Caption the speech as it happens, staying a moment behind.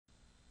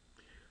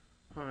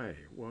Hi,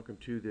 welcome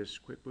to this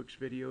QuickBooks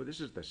video. This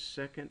is the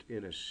second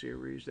in a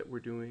series that we're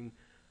doing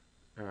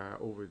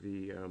over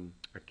the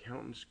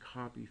accountant's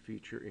copy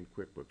feature in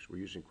QuickBooks. We're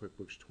using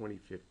QuickBooks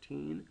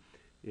 2015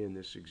 in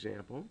this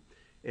example.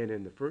 And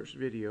in the first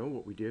video,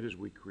 what we did is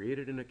we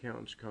created an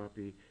accountant's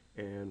copy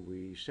and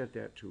we sent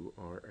that to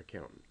our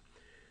accountant.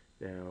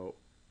 Now,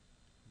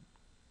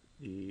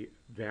 the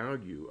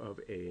value of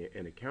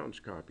an accountant's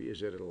copy is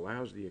that it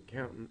allows the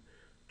accountant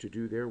to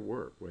do their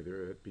work,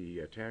 whether it be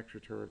a tax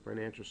return,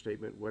 financial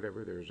statement,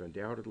 whatever. There's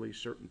undoubtedly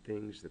certain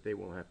things that they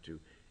will have to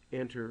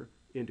enter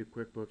into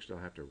QuickBooks. They'll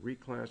have to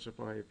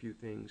reclassify a few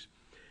things.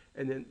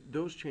 And then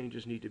those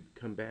changes need to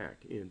come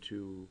back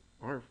into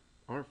our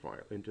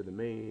file, into the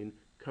main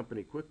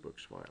company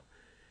QuickBooks file.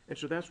 And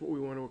so that's what we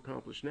want to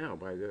accomplish now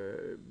by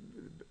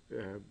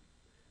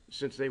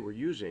since they were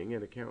using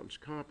an accountant's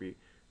copy,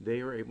 they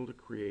are able to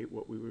create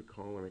what we would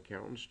call an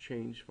accountant's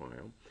change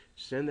file,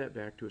 send that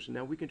back to us, and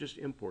now we can just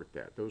import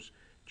that. Those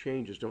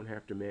changes don't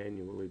have to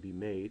manually be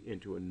made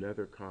into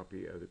another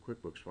copy of the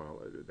QuickBooks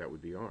file. That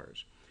would be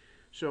ours.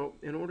 So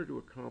in order to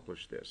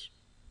accomplish this,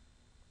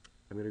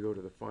 I'm going to go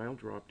to the File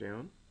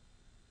drop-down,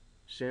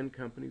 Send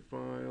Company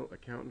File,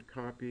 Accountant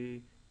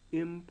Copy,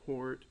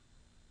 Import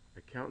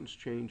Accountant's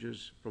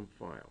Changes from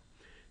File.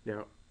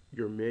 Now,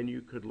 your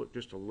menu could look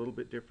just a little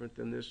bit different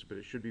than this, but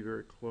it should be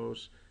very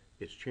close.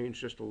 It's changed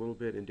just a little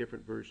bit in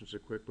different versions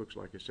of QuickBooks.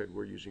 Like I said,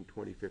 we're using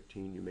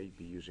 2015. You may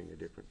be using a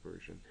different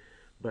version.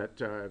 But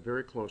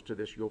very close to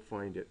this, you'll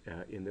find it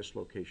in this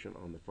location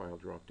on the File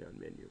drop-down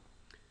menu.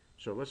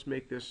 So let's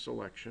make this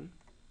selection.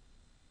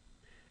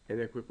 And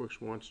then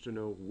QuickBooks wants to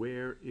know,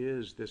 where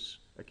is this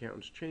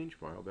accountant's change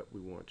file that we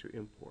want to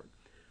import?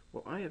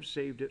 Well, I have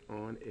saved it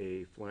on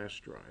a flash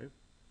drive,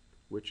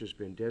 which has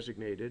been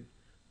designated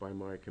by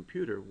my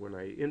computer when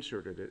I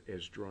inserted it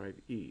as drive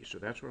E. So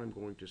that's what I'm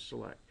going to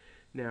select.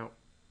 Now,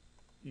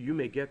 you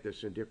may get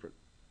this in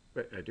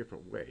a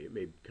different way. It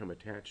may come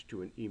attached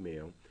to an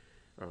email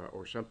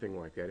or something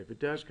like that. If it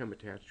does come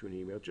attached to an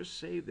email, just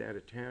save that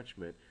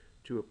attachment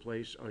to a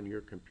place on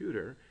your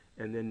computer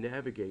and then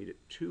navigate it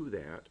to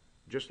that,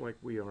 just like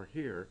we are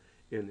here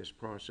in this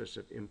process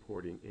of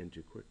importing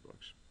into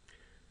QuickBooks.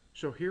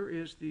 So here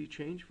is the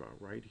change file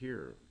right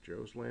here,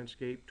 Joe's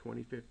Landscape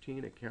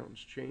 2015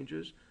 Accountant's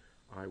Changes.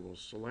 I will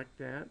select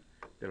that,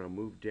 then I'll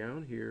move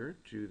down here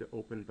to the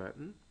Open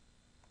button.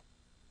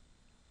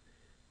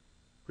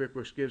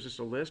 QuickBooks gives us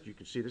a list. You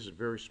can see this is a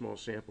very small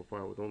sample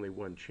file with only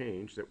one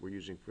change that we're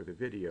using for the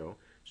video,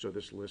 so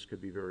this list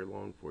could be very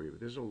long for you. But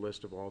this is a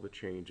list of all the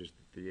changes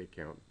that the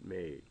accountant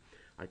made.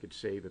 I could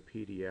save a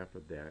PDF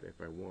of that if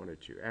I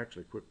wanted to.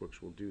 Actually,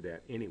 QuickBooks will do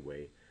that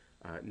anyway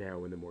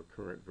now in the more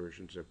current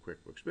versions of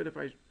QuickBooks. But if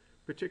I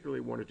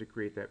particularly wanted to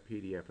create that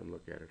PDF and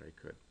look at it, I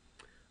could.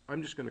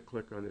 I'm just going to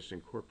click on this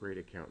Incorporate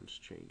Accountant's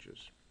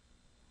Changes.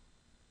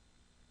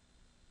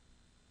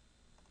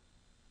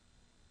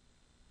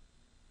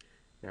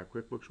 Now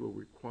QuickBooks will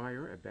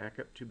require a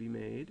backup to be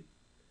made,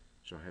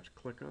 so I have to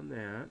click on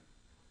that,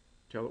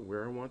 tell it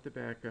where I want the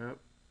backup.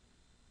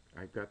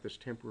 I've got this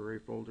temporary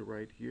folder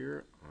right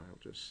here. I'll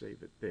just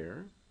save it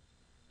there.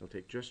 It'll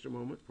take just a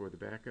moment for the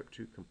backup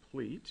to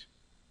complete.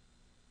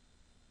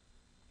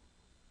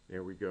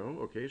 There we go.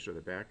 Okay, so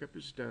the backup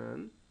is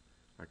done.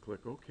 I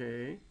click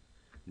OK.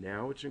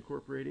 Now it's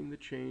incorporating the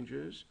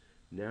changes.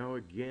 Now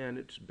again,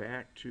 it's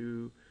back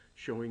to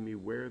showing me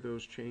where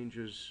those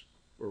changes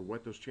or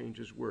what those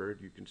changes were.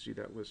 You can see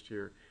that list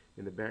here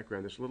in the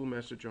background. This little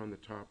message on the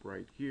top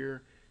right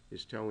here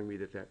is telling me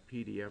that that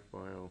PDF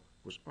file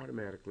was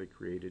automatically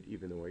created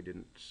even though I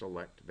didn't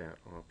select that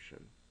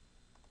option.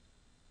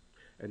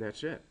 And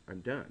that's it.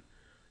 I'm done.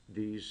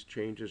 These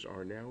changes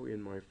are now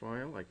in my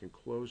file. I can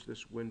close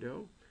this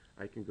window.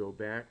 I can go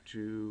back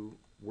to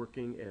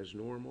working as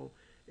normal,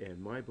 and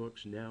my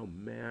books now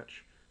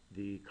match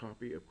the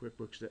copy of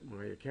QuickBooks that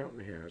my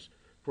accountant has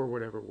for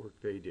whatever work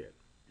they did.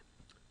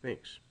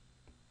 Thanks.